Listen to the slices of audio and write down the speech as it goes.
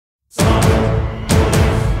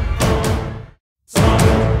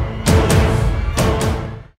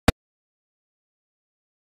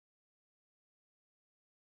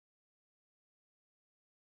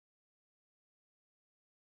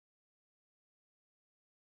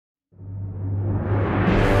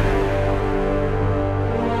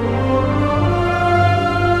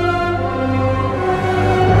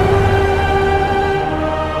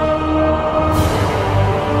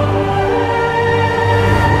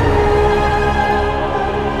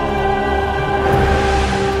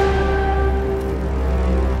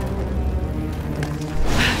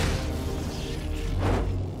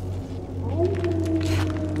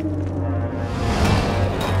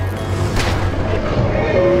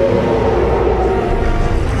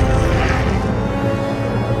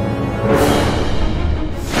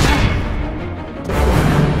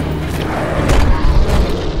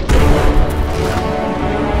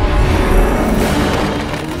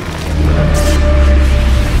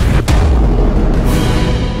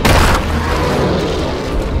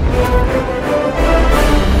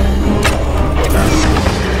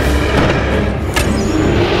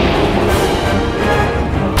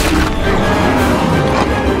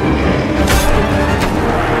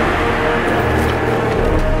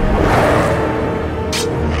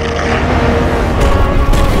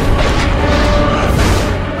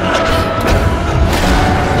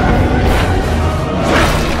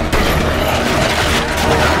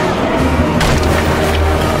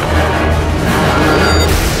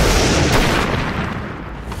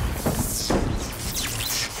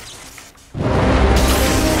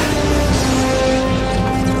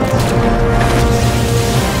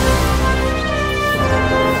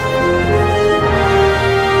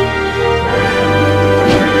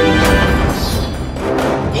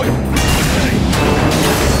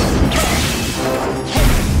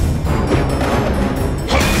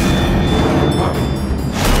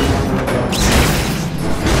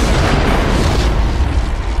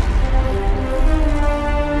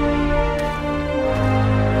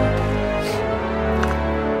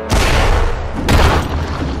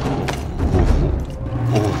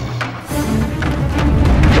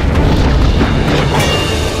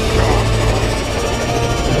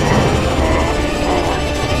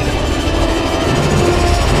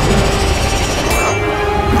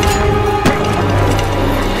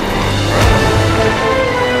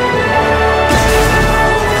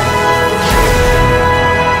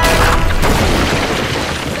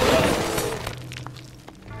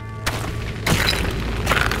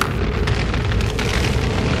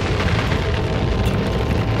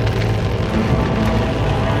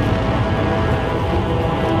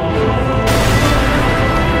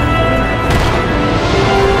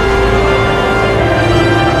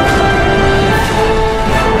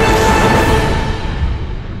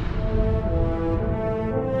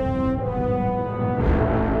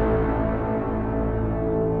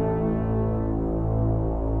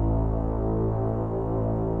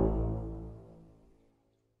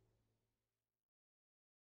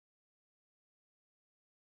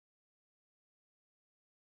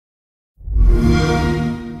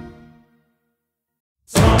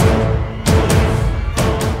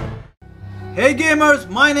Hey gamers,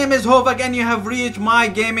 my name is Hovac and you have reached my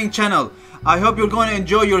gaming channel. I hope you're going to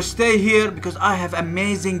enjoy your stay here because I have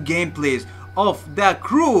amazing gameplays of The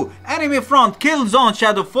Crew, Enemy Front, Killzone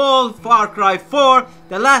Shadowfall, Far Cry 4,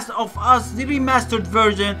 The Last of Us, the remastered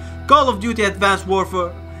version, Call of Duty Advanced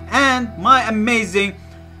Warfare, and my amazing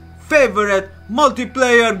favorite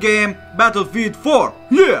multiplayer game, Battlefield 4.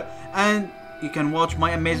 Yeah! And you can watch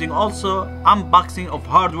my amazing also unboxing of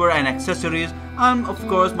hardware and accessories, and of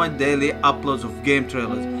course my daily uploads of game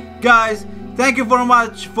trailers. Guys, thank you very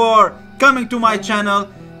much for coming to my channel.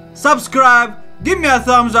 Subscribe, give me a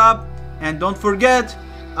thumbs up, and don't forget,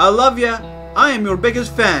 I love ya. I am your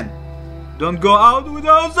biggest fan. Don't go out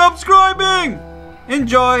without subscribing.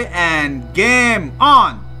 Enjoy and game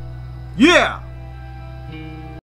on. Yeah!